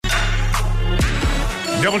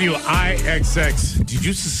WIXX. Did you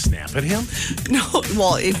just snap at him? No,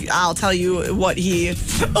 well, I'll tell you what he...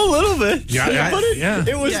 A little bit. Yeah, But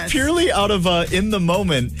it was purely out of in the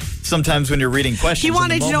moment. Sometimes when you're reading questions, He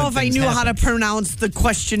wanted to know if I things knew happen. how to pronounce the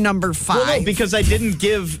question number 5. Well, no, because I didn't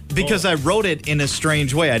because I wrote it in a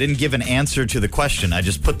strange way. I didn't give an answer to the question. I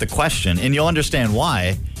just put the question, and you'll understand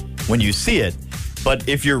why when you see it. But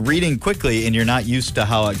if you're reading quickly and you're not used to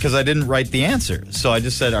how, because I didn't write the answer, so I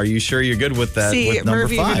just said, "Are you sure you're good with that?" See, with number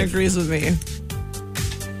Murphy 5? even agrees with me.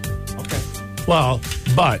 Well,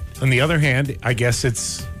 but on the other hand, I guess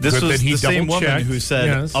it's This good was that he the same woman double-checked. who said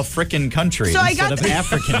Yes. "a frickin' country" So I instead got of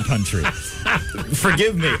African country.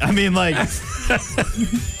 Forgive me. I mean, like,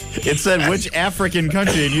 it said which African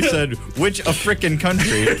country, and you said which a frickin'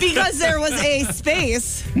 country. Because there was a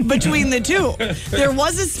space between the two. There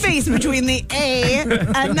was a space between the A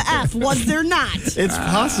and the F, was there not? It's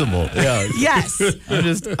possible. Yeah. Yes.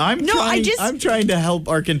 I'm trying to help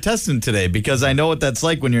our contestant today because I know what that's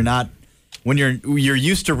like when you're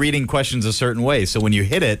used to reading questions a certain way. So when you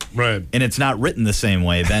hit it Right. and it's not written the same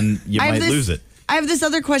way, then you might lose it. I have this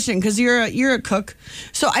other question because you're a cook.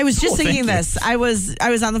 So I was just thinking thank you. this. I was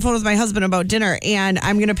on the phone with my husband about dinner, and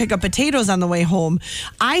I'm going to pick up potatoes on the way home.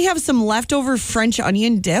 I have some leftover French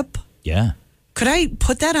onion dip. Yeah. Could I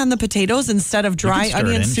put that on the potatoes instead of You dry can stir it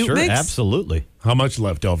onion in. soup Sure, mix? absolutely. How much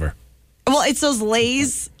left over? Well, it's those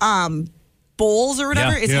Lay's bowls or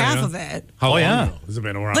whatever. Yeah. It's Yeah, half yeah. of it. How long yeah. ago? Has it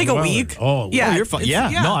been around Like a while? week. Oh, Yeah. Oh, you're fine.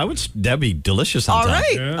 It's- Yeah. No, that'd be delicious on All time.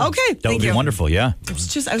 right. Yeah. Okay. That Thank would be you. wonderful, yeah.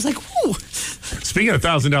 I was like, ooh. Speaking of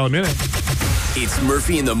 $1,000 minute, It's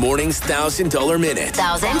Murphy in the Morning's $1,000 minute.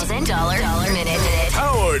 $1,000 minute.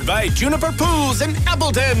 Powered by Juniper Pools in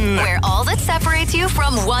Appleton. Where all that separates you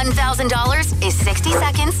from $1,000 is 60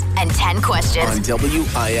 seconds and 10 questions. On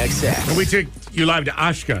WIXX. and we take you live to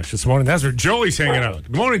Oshkosh this morning. That's where Joey's hanging out.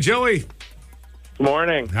 Good morning, Joey.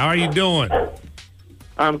 Morning. How are you doing?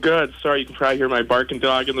 I'm good. Sorry, you can probably hear my barking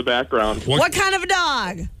dog in the background. What kind of a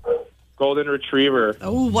dog? Golden Retriever.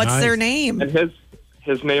 Oh, what's Nice. their name? And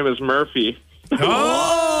his name is Murphy.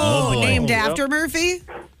 Oh, boy. Named after Murphy?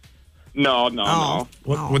 No.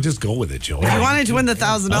 We'll just go with it, Joey. If you wanted to win the $1,000,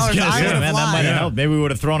 I was I gonna say, would have man, that might lied. have helped. Maybe we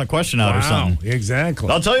would have thrown a question out or Wow, something. exactly.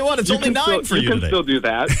 I'll tell you what, it's only 9 for you can today. still do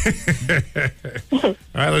that. All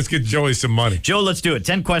right, let's get Joey some money. Joe, let's do it.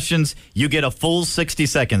 10 questions. You get a full 60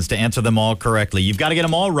 seconds to answer them all correctly. You've got to get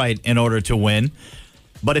them all right in order to win.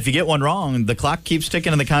 But if you get one wrong, the clock keeps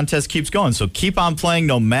ticking and the contest keeps going. So keep on playing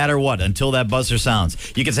no matter what until that buzzer sounds.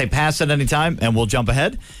 You can say pass at any time and we'll jump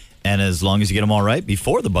ahead. And as long as you get them all right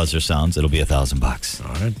before the buzzer sounds, it'll be $1,000.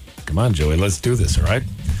 All right. Come on, Joey. Let's do this, all right?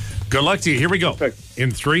 Good luck to you. Here we go. Okay.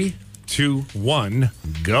 In 3, 2, 1,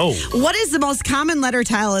 go. What is the most common letter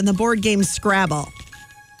tile in the board game Scrabble?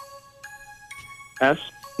 S,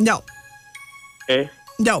 No. A,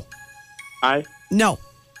 No. I, No.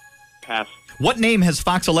 pass. What name has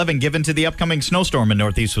Fox 11 given to the upcoming snowstorm in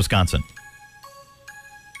northeast Wisconsin?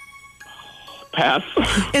 Pass.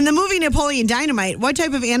 In the movie Napoleon Dynamite, what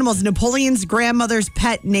type of animal is Napoleon's grandmother's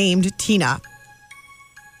pet named Tina?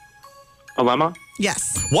 A llama.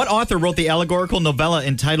 Yes. What author wrote the allegorical novella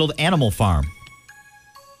entitled Animal Farm?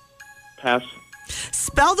 Pass.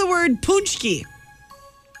 Spell the word punchki.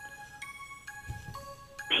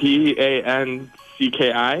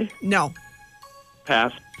 PANCKI. No.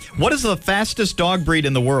 Pass. What is the fastest dog breed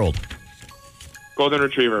in the world? Golden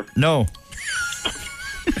Retriever. No.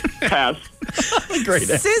 Pass. Great.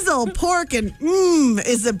 Sizzle, pork, and mmm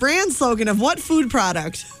is the brand slogan of what food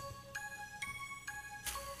product?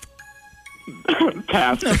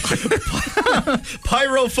 Pass.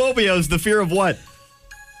 Pyrophobia is the fear of what?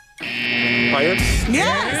 Fire. Yes.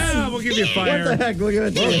 Yeah, we'll give you fire. heck? Look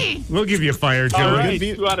at that. We'll give you fire, Joey. All right.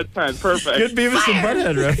 Good 2 out of 10. Perfect. Good Beavis and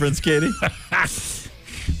Butthead reference, Katie.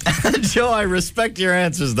 Joe, I respect your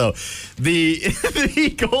answers, though. The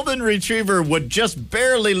Golden Retriever would just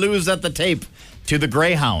barely lose at the tape to the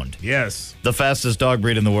Greyhound, Yes. the fastest dog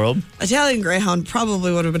breed in the world. Italian Greyhound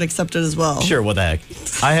probably would have been accepted as well. Sure, what the heck?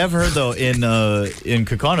 I have heard, though, in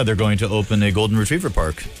Kaukauna, they're going to open a Golden Retriever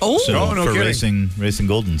park. Oh. soon Oh, no for kidding. racing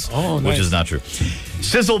Goldens. Oh, Which nice. is not true.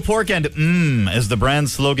 Sizzle, pork, and is the brand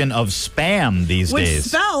slogan of Spam these Which days.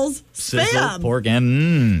 spells Sizzle, spam. pork,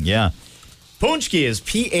 and yeah. Punchki is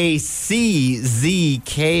Paczki.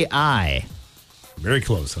 Very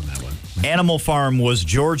close on that one. Animal Farm was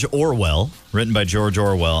George Orwell, written by George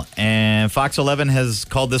Orwell. And Fox 11 has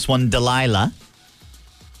called this one Delilah.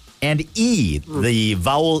 And E, the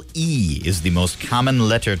vowel E, is the most common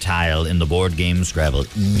letter tile in the board game Scrabble.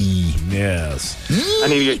 E. Yes. I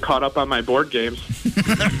need to get caught up on my board games.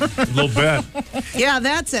 A little bit. Yeah,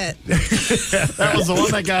 that's it. That was the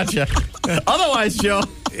one that got you. Otherwise, Joe,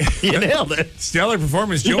 you nailed it. Stellar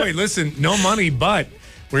performance. Joey, listen, no money, but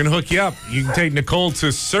we're going to hook you up. You can take Nicole to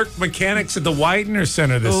Cirque Mechanics at the Widener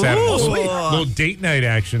Center this Saturday. Little date night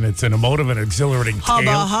action. It's an emotive and exhilarating Hubba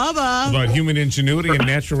tale hubba. about human ingenuity and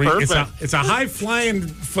natural. Perfect. It's a high-flying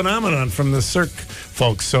phenomenon from the Cirque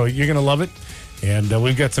folks, so you're going to love it. And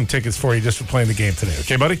we've got some tickets for you just for playing the game today.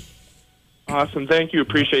 Okay, buddy? Awesome. Thank you.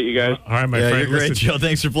 Appreciate you guys. All right, my Yeah, friend. you're great, Listen, Joe.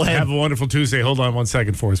 Thanks for playing. have a wonderful Tuesday. Hold on 1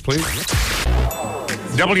 second for us, please.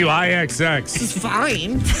 WIXX. It's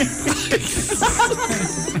fine.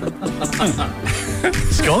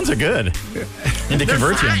 Scones are good. And to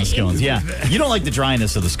convert you on the scones, yeah. You don't like the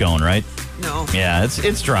dryness of the scone, right? No. Yeah,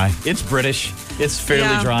 it's dry. It's British. It's fairly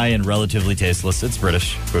Yeah. dry and relatively tasteless. It's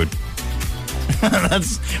British food.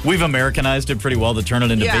 We've Americanized it pretty well to turn it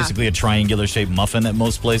into Yeah. basically a triangular shaped muffin at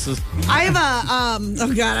most places. I have a,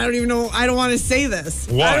 oh God, I don't even know. I don't want to say this.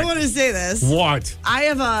 What? I don't want to say this. What? I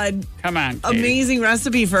have a Come on, Katie. amazing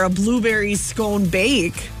recipe for a blueberry scone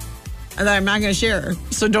bake that I'm not going to share.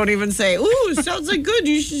 So don't even say, ooh, sounds like good.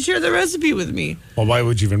 You should share the recipe with me. Well, why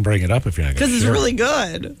would you even bring it up if you're not going Because to it's really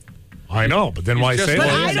good. I know, but then why just- say But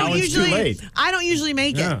that? I now don't it's too usually late. I don't usually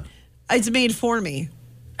make Yeah. it. It's made for me.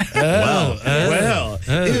 Well,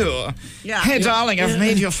 Yeah. Hey, darling, I've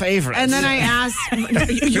made your favorite. And then I ask,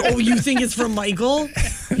 oh, you think it's from Michael?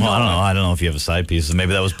 well, I don't know if you have a side piece.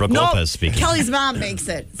 Maybe that was Brooke No, Lopez speaking. Kelly's mom makes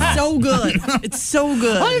it. So good. It's so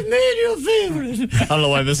good. made your favorite. I don't know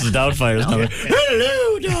why Mrs. Doubtfire's coming.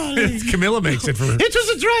 Hello, darling. Camilla makes it for It was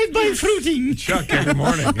a drive-by fruiting. Chuck every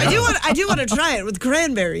morning. I do want to try it with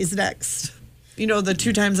cranberries next. You know, the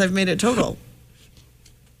 2 times I've made it total.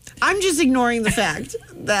 I'm just ignoring the fact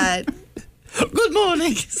that. Good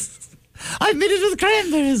morning. I made it with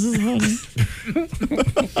cranberries this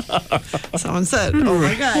morning. Someone said, "Oh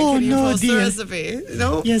my God, Oh, can you no, post the dear. recipe?"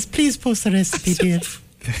 No, Yes, please post the recipe, dear.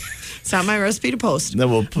 it's not my recipe to post. Then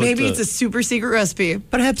we'll put Maybe the- it's a super secret recipe.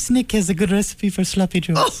 Perhaps Nick has a good recipe for sloppy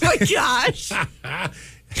joes. Oh my gosh!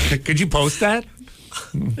 Could you post that?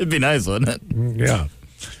 It'd be nice, wouldn't it? Yeah.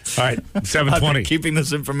 All right, I've 7:20. been keeping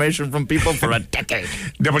this information from people for a decade.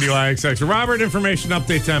 WIXX. Robert, information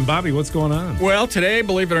update time. Bobby, what's going on? Well, today,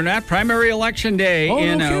 believe it or not, primary election day Oh, no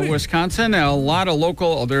in kidding. Wisconsin. There's a lot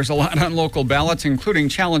on local ballots, including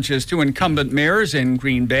challenges to incumbent mayors in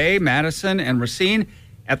Green Bay, Madison, and Racine.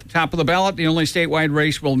 At the top of the ballot, the only statewide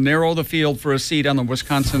race will narrow the field for a seat on the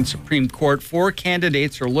Wisconsin Supreme Court. 4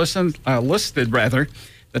 candidates are listed.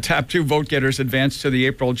 The top 2 vote getters advance to the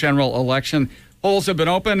April general election. Polls have been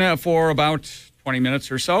open for about 20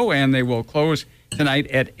 minutes or so, and they will close tonight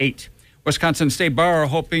at 8. Wisconsin State Bar are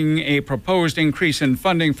hoping a proposed increase in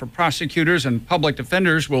funding for prosecutors and public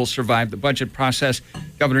defenders will survive the budget process.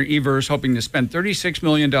 Governor Evers hoping to spend $36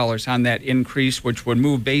 million on that increase, which would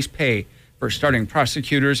move base pay for starting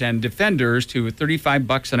prosecutors and defenders to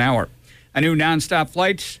 $35 an hour. A new nonstop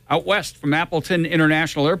flight out west from Appleton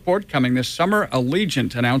International Airport coming this summer.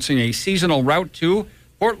 Allegiant announcing a seasonal route to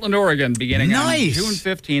Portland, Oregon, beginning on Nice. June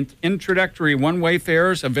 15th. Introductory one-way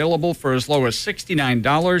fares available for as low as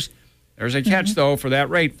 $69. There's a catch, though. For that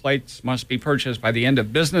rate, flights must be purchased by the end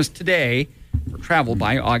of business today for travel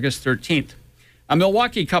by August 13th. A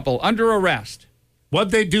Milwaukee couple under arrest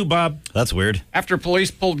What'd they do, Bob? That's weird. after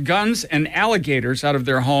police pulled guns and alligators out of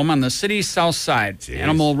their home on the city's south side.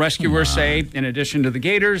 Animal rescuers say, in addition to the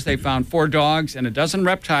gators, they found 4 dogs and a dozen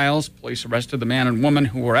reptiles. Police arrested the man and woman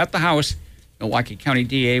who were at the house. Milwaukee County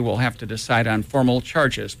DA will have to decide on formal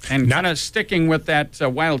charges. And kind of sticking with that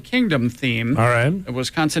Wild Kingdom theme, All right. the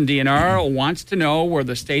Wisconsin DNR wants to know where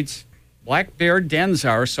the state's black bear dens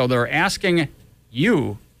are, so they're asking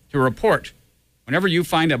you to report whenever you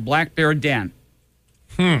find a black bear den.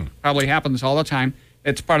 Probably happens all the time.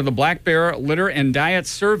 It's part of the Black Bear Litter and Diet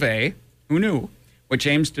Survey, who knew, which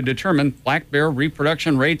aims to determine black bear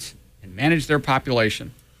reproduction rates and manage their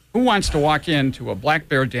population. Who wants to walk into a black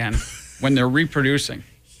bear den when they're reproducing?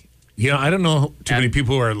 You know, I don't know too many And-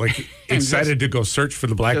 people who are like excited to go search for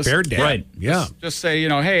the black Just- bear den. right. Yeah. Just say,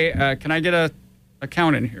 hey, can I get a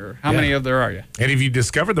count in here? How many of there are you? And if you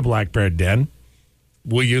discover the black bear den,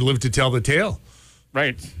 will you live to tell the tale?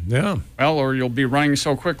 Right. Yeah. Well, or you'll be running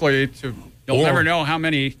so quickly you'll Or- never know how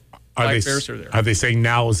many black bears are there. Are they saying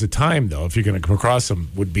now is the time though? If you're going to come across them,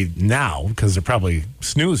 would be now because they're probably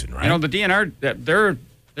snoozing, right? You know, the DNR,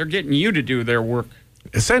 they're getting you to do their work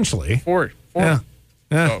Essentially. for it. Yeah.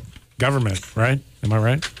 Yeah. So- Government, right? Am I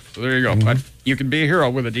right? So there you go. But You can be a hero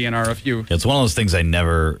with a DNR if you. It's one of those things I'm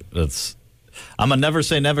a never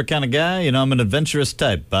say never kind of guy. You know, I'm an adventurous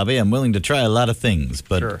type, Bobby. I'm willing to try a lot of things,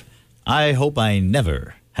 but Sure. I hope I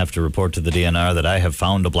never have to report to the DNR that I have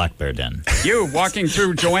found a black bear den. You walking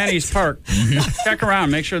through Joanne's Park. Check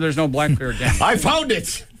around. Make sure there's no black bear den. I found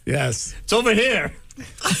it. Yes. It's over here.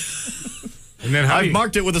 And then I've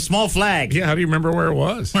marked it with a small flag. Yeah, how do you remember where it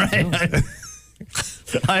was? Right.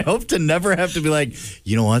 I hope to never have to be like,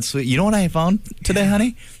 you know what, sweet? You know what I found today,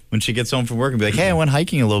 honey? When she gets home from work and be like, hey, I went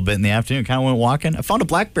hiking a little bit in the afternoon, kind of went walking. I found a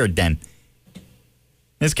black bear den. And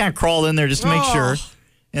it's kind of crawled in there just to make sure.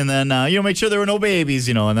 And then, make sure there were no babies,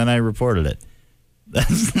 and then I reported it.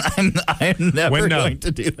 I'm never going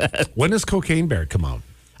to do that. When does Cocaine Bear come out?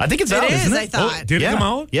 I think it's out, isn't it? I thought. Did it come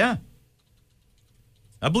out? Yeah.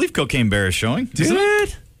 I believe Cocaine Bear is showing. Did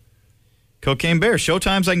it? Cocaine Bear.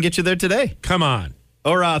 Showtimes, I can get you there today. Come on.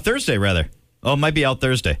 Or Thursday, rather. Oh, it might be out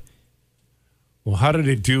Thursday. Well, how did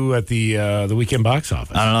it do at the weekend box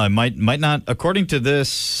office? I don't know. It might not. According to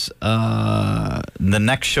this, the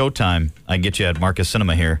next showtime, I can get you at Marcus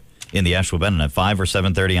Cinema here in the Asheville Bend at 5 or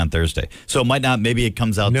 7:30 on Thursday. So it might not. Maybe it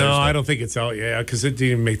comes out Thursday. No, I don't think it's out. Yeah, because it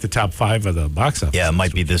didn't even make the top 5 of the box office. Yeah, it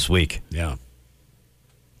might be this week. Yeah.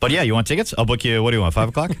 But yeah, you want tickets? I'll book you. What do you want? 5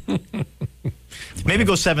 o'clock? Maybe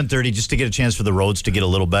go 7:30 just to get a chance for the roads to get a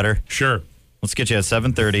little better. Sure. Let's get you at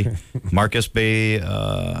 7:30. Marcus Bay.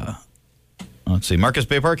 Let's see. Marcus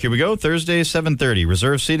Bay Park. Here we go. Thursday, 7:30.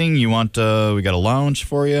 Reserve seating. You want? We got a lounge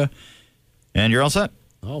for you, and you're all set.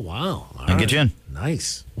 Oh wow! I can get you in.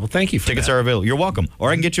 Nice. Well, thank you for Tickets that. are available. You're welcome.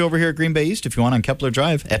 Or I can get you over here at Green Bay East if you want on Kepler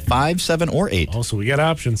Drive at 5, 7, or 8. Also, we got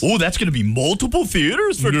options. Oh, that's going to be multiple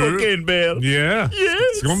theaters for Cocaine Bear. Yeah. Yes.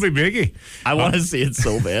 It's going to be biggie. I want to see it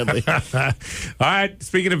so badly. All right.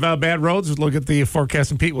 Speaking of bad roads, let's look at the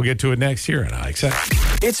forecast. And Pete, we'll get to it next here on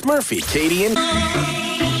IXX. It's Murphy, Katie, and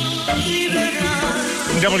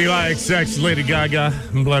WIXX, Lady Gaga,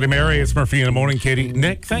 and Bloody Mary. It's Murphy in the morning. Katie,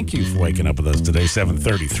 Nick, thank you for waking up with us today,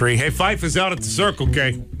 7:33. Hey, Fife is out at the Circle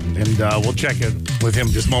K, and we'll check in with him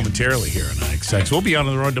just momentarily here on IXX. We'll be on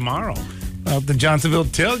the road tomorrow at the Johnsonville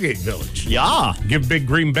Tailgate Village. Yeah. Give Big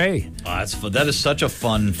Green Bay. Oh, that's fun. That is such a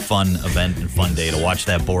fun event and fun day to watch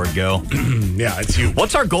that board go. Yeah, it's huge.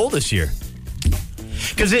 What's our goal this year?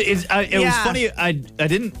 Because it was funny. I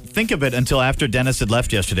didn't think of it until after Dennis had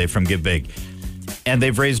left yesterday from Give Big. And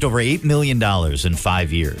they've raised over $8 million in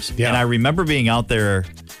 5 years. Yeah. And I remember being out there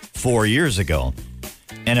 4 years ago.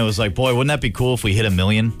 And it was like, boy, wouldn't that be cool if we hit $1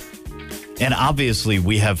 million? And obviously,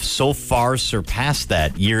 we have so far surpassed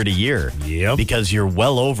that year to year. Yep. Because you're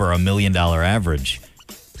well over $1 million average.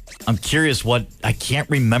 I'm curious I can't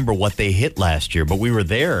remember what they hit last year, but we were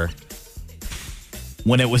there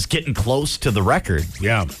when it was getting close to the record.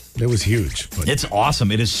 Yeah, it was huge. But It's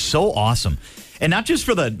awesome. It is so awesome. And not just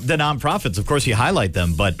for the nonprofits, of course, you highlight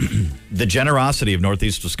them, but the generosity of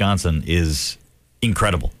Northeast Wisconsin is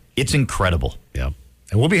incredible. It's incredible. yeah.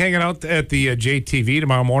 And we'll be hanging out at the JTV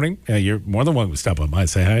tomorrow morning. You're more than welcome to stop by and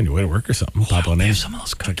say hi on your way to work or something. Pop on in. Some of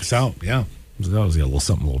those Check us out. Yeah. That was a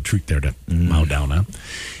little treat there to mow down on.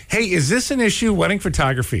 Hey, is this an issue, wedding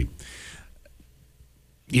photography?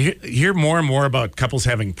 You hear more and more about couples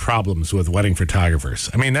having problems with wedding photographers.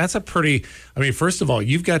 I mean, first of all,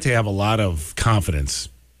 you've got to have a lot of confidence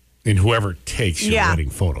in whoever takes your wedding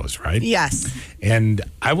photos, right? Yes. And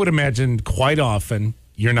I would imagine quite often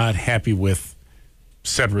you're not happy with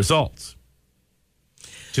said results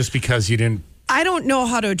just because you didn't. I don't know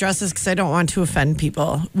how to address this because I don't want to offend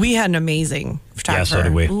people. We had an amazing photographer. Yeah, so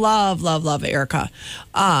did we. Love Erica.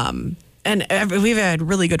 And we've had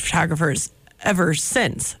really good photographers ever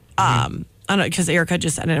since. I don't know, because Erica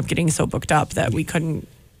just ended up getting so booked up that we couldn't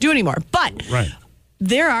do anymore. But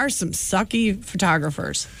there are some sucky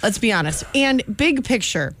photographers, let's be honest. And big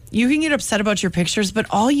picture, you can get upset about your pictures, but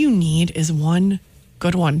all you need is one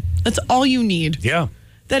good one. That's all you need. Yeah.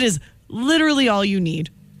 That is literally all you need.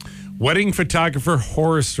 Wedding photographer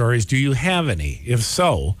horror stories. Do you have any? If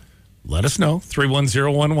so, let us know.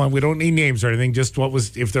 31011. We don't need names or anything. Just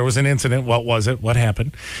if there was an incident, what was it? What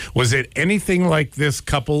happened? Was it anything like this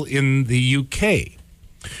couple in the UK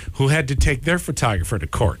who had to take their photographer to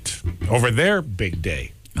court over their big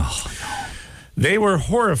day? Oh, no. They were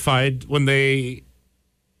horrified when they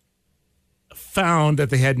found that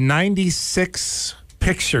they had 96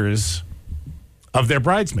 pictures of their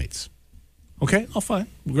bridesmaids. Okay, all fine.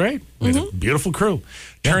 Great. We had a beautiful crew.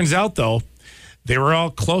 Turns out, though, they were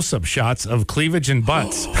all close-up shots of cleavage and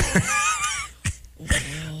butts.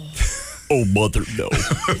 Oh, mother, no.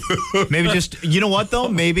 Maybe just, you know what, though?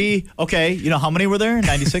 Maybe, okay, you know, how many were there?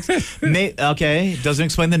 96? Okay, doesn't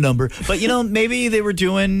explain the number. But, you know, maybe they were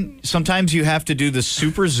doing, sometimes you have to do the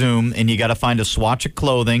super zoom and you got to find a swatch of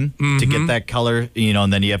clothing to get that color, you know,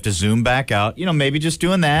 and then you have to zoom back out. You know, maybe just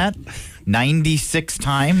doing that 96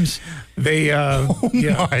 times. They,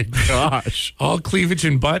 My gosh. all cleavage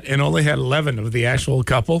and butt, and only had 11 of the actual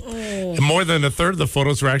couple. And more than a third of the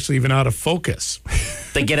photos were actually even out of focus.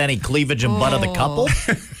 They get any cleavage and butt of the couple?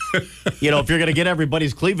 You know, if you're going to get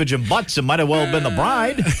everybody's cleavage and butts, it might have well been the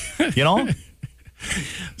bride, you know?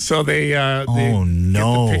 So they get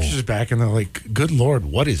the pictures back, and they're like, good Lord,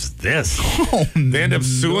 what is this? They end up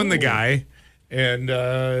suing the guy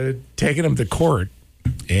and taking him to court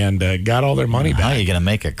and got all their money How are back. you going to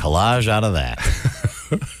make a collage out of that?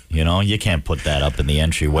 You know, you can't put that up in the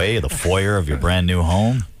entryway, the foyer of your brand new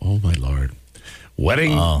home. Oh, my Lord.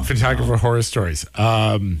 Wedding photographer horror stories.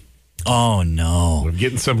 Oh, no. We're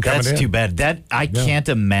getting some coming in. That's too bad. I can't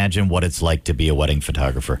imagine what it's like to be a wedding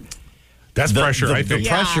photographer. That's pressure, I think. The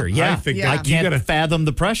pressure, yeah. I think Yeah. I can't gotta- fathom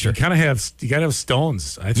the pressure. You gotta have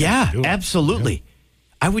stones. I think, Yeah, to do it. absolutely.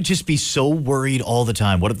 I would just be so worried all the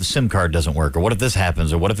time. What if the SIM card doesn't work? Or what if this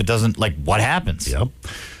happens? Or what if it doesn't? Like, what happens? Yep.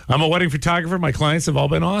 I'm a wedding photographer. My clients have all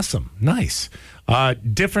been awesome. Nice.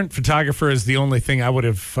 Different photographer is the only thing I would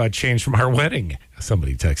have changed from our wedding.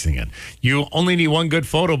 Somebody texting in. You only need one good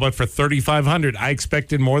photo, but for $3,500, I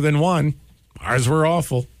expected more than one. Ours were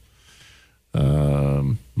awful.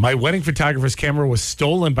 My wedding photographer's camera was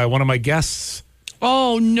stolen by one of my guests.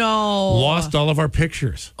 Oh, no. Lost all of our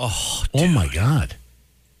pictures. Oh my God.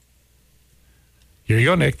 Here you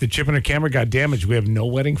go, Nick. The chip in her camera got damaged. We have no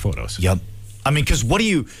wedding photos. Yep. I mean, because what do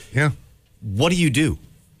you do?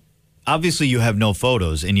 Obviously, you have no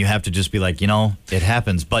photos, and you have to just be like, you know, it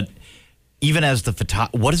happens. But even as the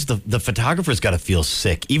photographer's got to feel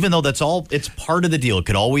sick, even though it's part of the deal. It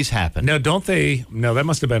could always happen. Now, don't they? No, that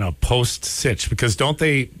must have been a post-sitch, because don't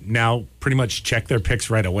they now pretty much check their pics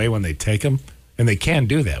right away when they take them? And they can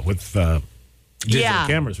do that with digital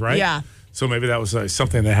cameras, right? Yeah. So maybe that was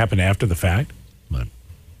something that happened after the fact. But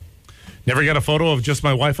never got a photo of just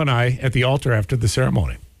my wife and I at the altar after the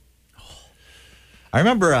ceremony. I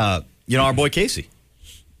remember, our boy Casey,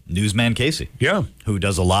 newsman Casey. Yeah. Who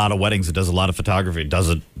does a lot of weddings and does a lot of photography.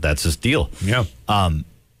 That's his deal. Yeah.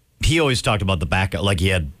 He always talked about the backup, like he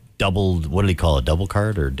had what did he call it? Double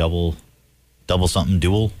card or double something,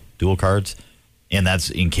 dual cards. And that's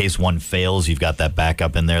in case one fails, you've got that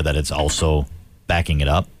backup in there that it's also backing it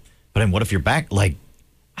up. But then what if you're back, like,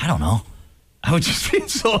 I don't know. I would just be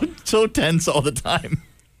so tense all the time.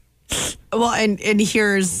 Well, and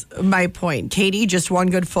here's my point. Katie, just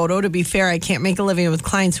one good photo. To be fair, I can't make a living with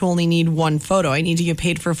clients who only need one photo. I need to get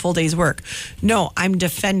paid for a full day's work. No, I'm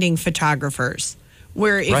defending photographers.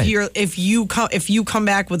 Where if you come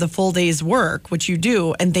back with a full day's work, which you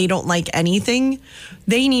do, and they don't like anything,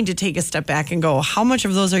 they need to take a step back and go, how much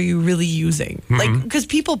of those are you really using? Like, because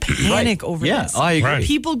people panic over this. I agree. Right.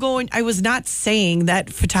 People going, I was not saying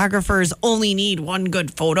that photographers only need one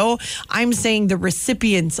good photo. I'm saying the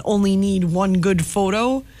recipients only need one good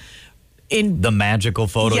photo. The magical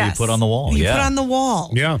photo you put on the wall. You put on the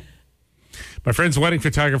wall. Yeah. My friend's wedding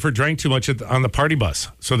photographer drank too much on the party bus,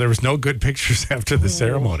 so there was no good pictures after the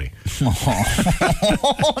ceremony.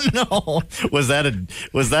 Oh no! Was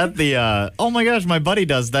that the? Oh my gosh, my buddy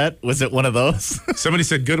does that. Was it one of those? Somebody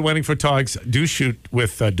said good wedding photogs do shoot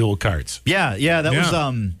with dual cards. Yeah.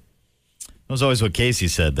 That was always what Casey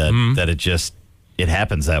said, that it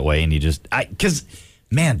happens that way, and because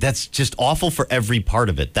man, that's just awful for every part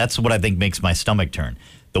of it. That's what I think makes my stomach turn.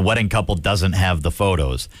 The wedding couple doesn't have the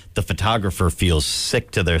photos. The photographer feels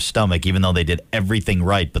sick to their stomach, even though they did everything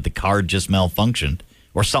right, but the card just malfunctioned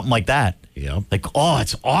or something like that. Yeah. Like, oh,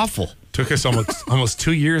 it's awful. Took us almost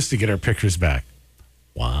 2 years to get our pictures back.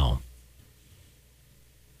 Wow.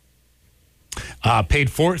 Paid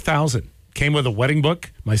 $4,000. Came with a wedding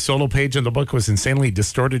book. My solo page in the book was insanely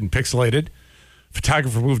distorted and pixelated.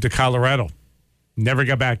 Photographer moved to Colorado. Never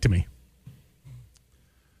got back to me.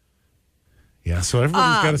 Yeah, so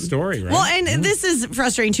everybody's got a story, right? Well, and this is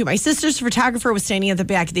frustrating too. My sister's photographer was standing at the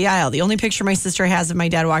back of the aisle. The only picture my sister has of my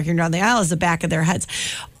dad walking down the aisle is the back of their heads.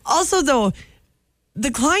 Also, though,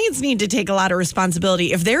 the clients need to take a lot of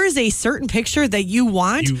responsibility. If there is a certain picture that you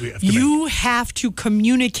want, you have to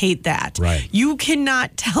communicate that. Right. You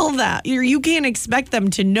cannot tell that. You can't expect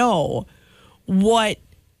them to know what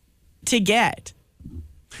to get.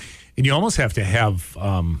 And you almost have to have,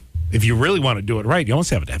 if you really want to do it right, you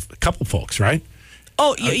almost have to have a couple folks, right?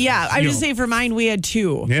 Oh, yeah. I would say for mine, we had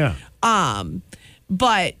two. Yeah.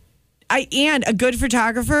 But a good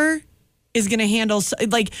photographer is going to handle,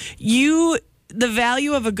 the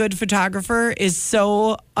value of a good photographer is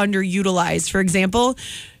so underutilized. For example,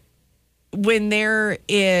 when there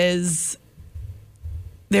is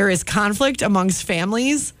conflict amongst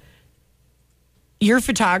families, your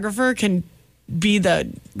photographer can be the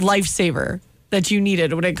lifesaver that you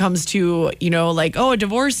needed when it comes to, a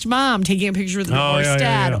divorced mom taking a picture of the divorced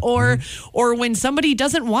dad, or when somebody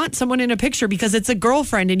doesn't want someone in a picture because it's a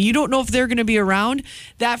girlfriend and you don't know if they're going to be around,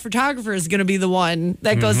 that photographer is going to be the one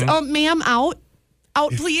that goes, "Oh, ma'am, out,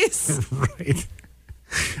 please." Right.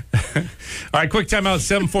 All right, quick timeout,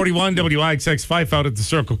 741 WIXX 5 out at the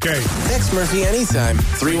Circle K. Text Murphy anytime.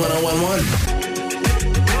 31011.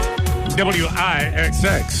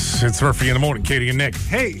 WIXX. It's Murphy in the morning, Katie and Nick.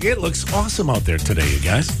 Hey, it looks awesome out there today, you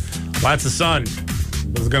guys. Lots of sun.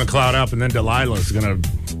 It's going to cloud up, and then Delilah's going to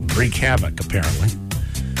wreak havoc, apparently.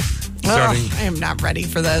 Starting I am not ready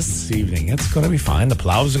for this. this evening. It's going to be fine. The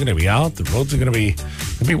plows are going to be out. The roads are going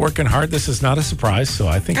to be working hard. This is not a surprise, so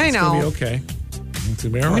I think it's going to be okay. It's going to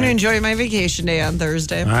be all I'm right. going to enjoy my vacation day on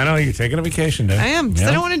Thursday. I know, you're taking a vacation day. I am, because Yeah.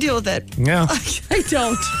 I don't want to deal with it. Yeah. I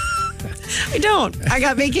don't. I don't. I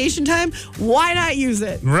got vacation time. Why not use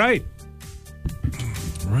it? Right.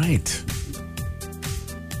 Right.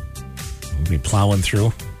 We'll be plowing through.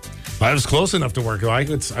 If I was close enough to work, I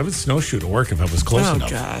would snowshoe to work if I was close enough.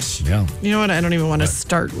 Oh, gosh. Yeah. You know what? I don't even want to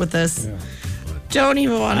start with this. Don't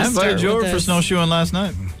even want I to start invited you with over for this. snowshoeing last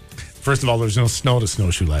night. First of all, there's no snow to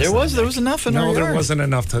snowshoe last night. There was enough in our No, there yard. wasn't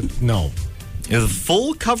enough to. No. It was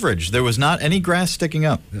full coverage. There was not any grass sticking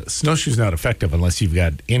up. Snowshoe's not effective unless you've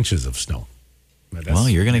got inches of snow. That's- Well,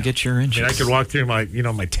 you're going to get your inches. I mean, I could walk through my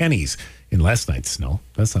tennies in last night's snow.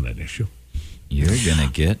 That's not an issue. You're going to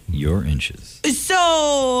get your inches.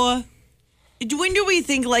 So, when do we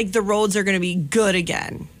think the roads are going to be good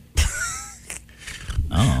again?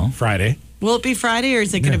 Oh. Friday. Will it be Friday or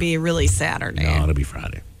is it going to be really Saturday? No, it'll be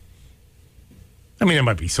Friday. I mean, it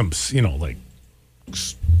might be some,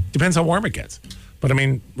 depends how warm it gets. But I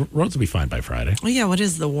mean, roads will be fine by Friday. Well, yeah, what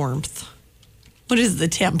is the warmth? What is the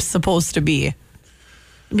temp supposed to be?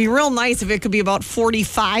 It'd be real nice if it could be about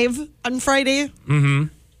 45 on Friday. Mm-hmm.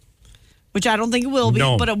 Which I don't think it will be,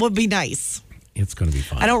 No. but it would be nice. It's going to be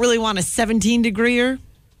fine. I don't really want a 17-degreer.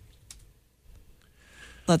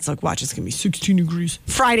 Let's look. Watch. It's going to be 16 degrees.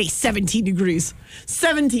 Friday, 17 degrees.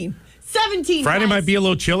 17. 17. Friday guys. might be a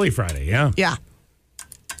little chilly Friday, yeah. Yeah.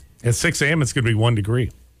 At 6 a.m., it's going to be 1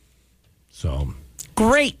 degree. So,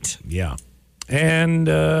 Great. yeah. And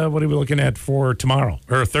what are we looking at for tomorrow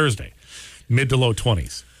or Thursday? Mid to low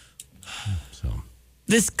 20s. So,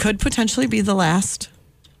 This could potentially be the last.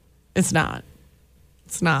 It's not.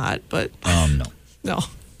 It's not, but No. no.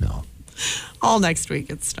 no. All next week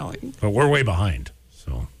it's snowing. But we're way behind.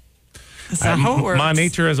 So, That's not how it works. my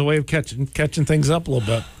nature has a way of catching things up a little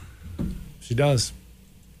bit. She does.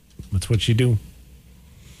 That's what she do.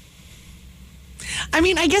 I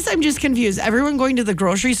mean, I guess I'm just confused. Everyone going to the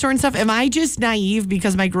grocery store and stuff. Am I just naive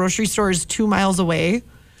because my grocery store is 2 miles away?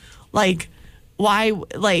 Why?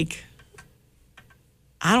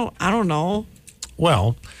 I don't know.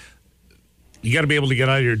 Well, you got to be able to get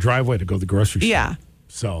out of your driveway to go to the grocery store. Yeah.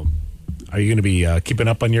 So, are you going to be keeping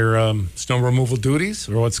up on your snow removal duties,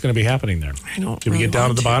 or what's going to be happening there? I don't Did we really get down to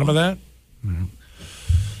want the to. bottom of that?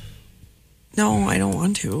 No, I don't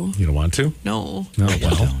want to. You don't want to? No. No, I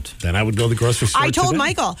well, don't. then I would go to the grocery store. I told today.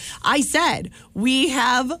 Michael, I said, we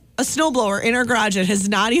have a snowblower in our garage that has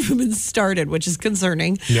not even been started, which is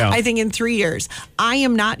concerning. Yeah. I think in 3 years, I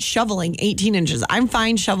am not shoveling 18 inches. I'm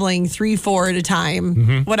fine shoveling 3, 4 at a time,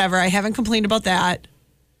 Mm-hmm. whatever. I haven't complained about that.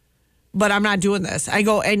 But I'm not doing this. I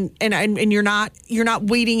go and you're not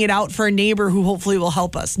waiting it out for a neighbor who hopefully will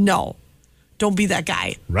help us. No. Don't be that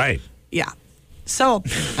guy. Right. Yeah. So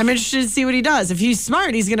I'm interested to see what he does. If he's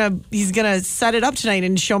smart, he's gonna set it up tonight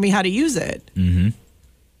and show me how to use it.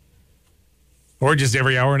 Or just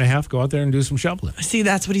every hour and a half, go out there and do some shoveling. See,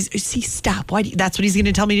 that's what stop. Why? That's what he's going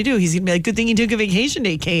to tell me to do. He's going to be like, good thing you took a vacation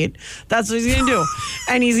day, Kate. That's what he's going to do.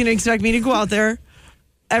 And he's going to expect me to go out there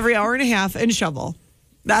every hour and a half and shovel.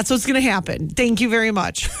 That's what's going to happen. Thank you very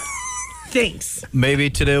much. Thanks. Maybe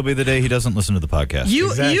today will be the day he doesn't listen to the podcast.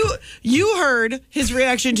 You heard his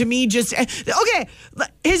reaction to me okay,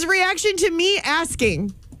 his reaction to me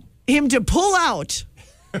asking him to pull out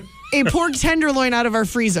a pork tenderloin out of our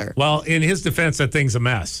freezer. Well, in his defense, that thing's a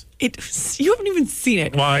mess. You haven't even seen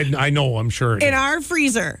it. Well, I know, I'm sure. In our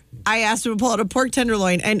freezer, I asked him to pull out a pork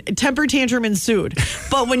tenderloin and temper tantrum ensued.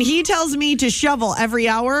 But when he tells me to shovel every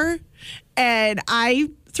hour and I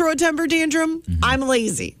throw a temper tantrum, I'm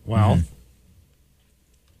lazy. Well,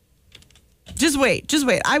 Just wait.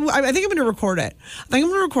 I think I'm going to record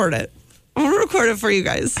it. I'm going to record it for you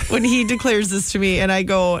guys when he declares this to me and I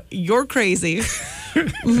go, you're crazy.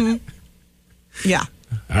 Mm-hmm. Yeah.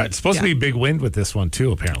 All right, it's supposed to be big wind with this one,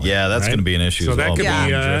 too, apparently. Yeah, that's going to be an issue. So as that well. could,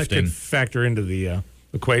 Drifting. could factor into the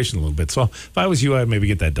equation a little bit. So if I was you, I'd maybe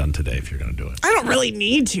get that done today if you're going to do it. I don't really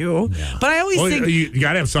need to, but I always think. You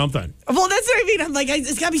got to have something. Well, that's what I mean. I'm like,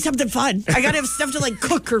 it's got to be something fun. I got to have stuff to like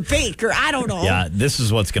cook or bake or I don't know. Yeah, this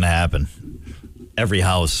is what's going to happen. Every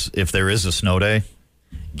house, if there is a snow day,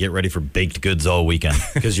 get ready for baked goods all weekend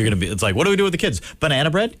because you're going to be, it's like, what do we do with the kids? Banana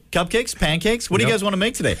bread, cupcakes, pancakes? What do you guys want to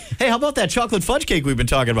make today? Hey, how about that chocolate fudge cake we've been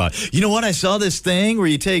talking about? You know what? I saw this thing where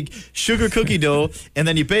you take sugar cookie dough and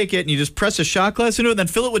then you bake it and you just press a shot glass into it and then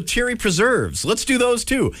fill it with cherry preserves. Let's do those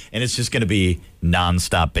too. And it's just going to be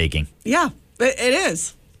nonstop baking. Yeah, it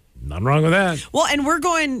is. Nothing wrong with that. Well, and we're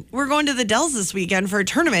going to the Dells this weekend for a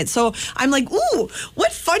tournament. So I'm like, ooh,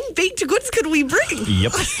 what fun baked goods could we bring?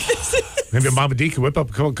 Yep. Maybe Mama D could whip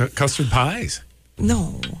up custard pies.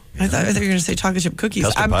 No. I thought you were going to say chocolate chip cookies.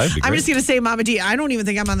 Custard pie would be I'm great. just going to say, Mama D, I don't even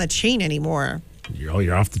think I'm on the chain anymore.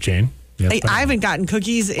 You're off the chain. Yeah, I haven't gotten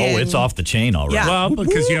cookies in. Oh, it's off the chain already. Yeah. Well,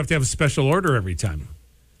 because you have to have a special order every time.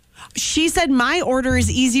 She said my order is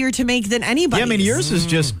easier to make than anybody's. Yeah, I mean, yours is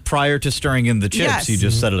just prior to stirring in the chips. Yes. You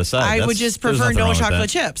just set it aside. I would That's- just there's prefer nothing no wrong with chocolate that.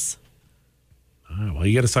 chips. Well,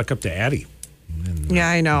 you got to suck up to Addie. Yeah,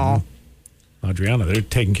 I know. Adriana, they're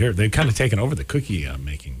taking care. They've kind of taken over the cookie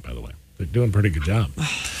making, by the way. They're doing a pretty good job. All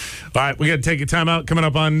right, we got to take a time out. Coming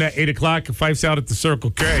up on 8 o'clock, Fife's out at the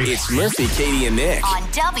Circle K. It's Murphy, Katie, and Nick. On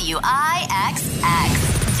WIXX.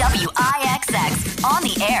 WIXX. On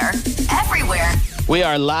the air. Everywhere. We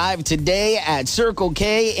are live today at Circle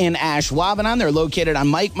K in Ashwaubenon. They're located on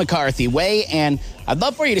Mike McCarthy Way, and I'd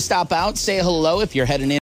love for you to stop out, say hello if you're heading in.